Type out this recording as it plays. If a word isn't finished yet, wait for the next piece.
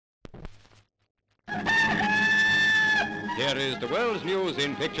Here is the world's news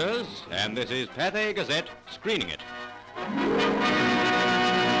in pictures, and this is Pathe Gazette screening it.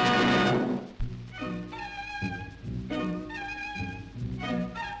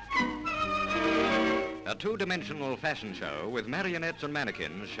 A two-dimensional fashion show with marionettes and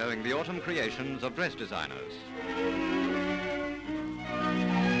mannequins showing the autumn creations of dress designers.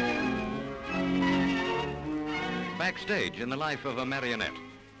 Backstage in the life of a marionette,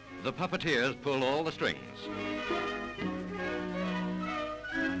 the puppeteers pull all the strings.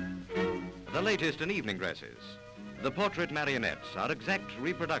 The latest in evening dresses, the portrait marionettes are exact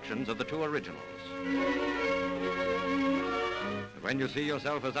reproductions of the two originals. When you see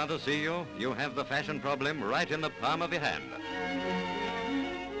yourself as others see you, you have the fashion problem right in the palm of your hand.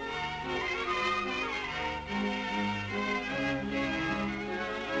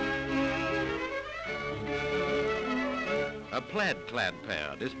 A plaid-clad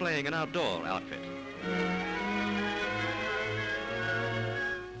pair displaying an outdoor outfit.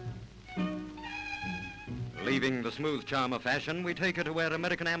 Leaving the smooth charm of fashion, we take her to where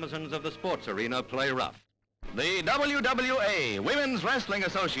American Amazons of the sports arena play rough. The W.W.A, Women's Wrestling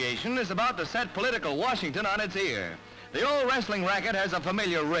Association, is about to set political Washington on its ear. The old wrestling racket has a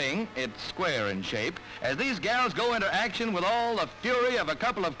familiar ring, it's square in shape, as these gals go into action with all the fury of a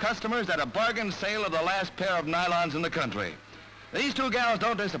couple of customers at a bargain sale of the last pair of nylons in the country. These two gals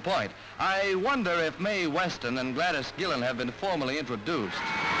don't disappoint. I wonder if Mae Weston and Gladys Gillen have been formally introduced.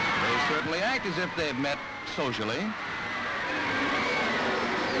 They certainly act as if they've met socially.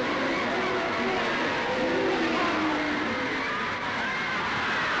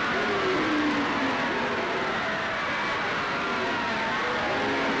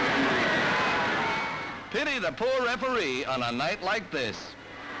 Pity the poor referee on a night like this.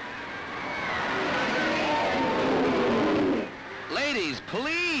 Ladies,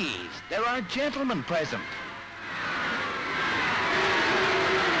 please, there are gentlemen present.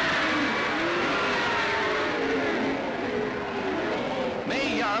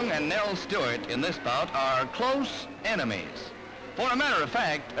 Mae Young and Nell Stuart in this bout are close enemies. For a matter of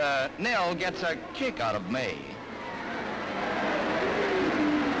fact, Nell gets a kick out of Mae.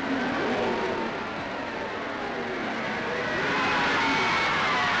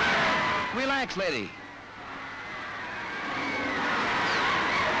 Relax, lady.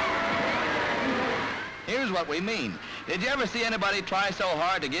 Here's what we mean. Did you ever see anybody try so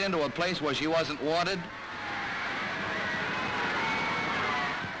hard to get into a place where she wasn't wanted?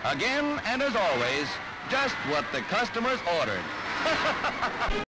 Again, and as always, just what the customers ordered.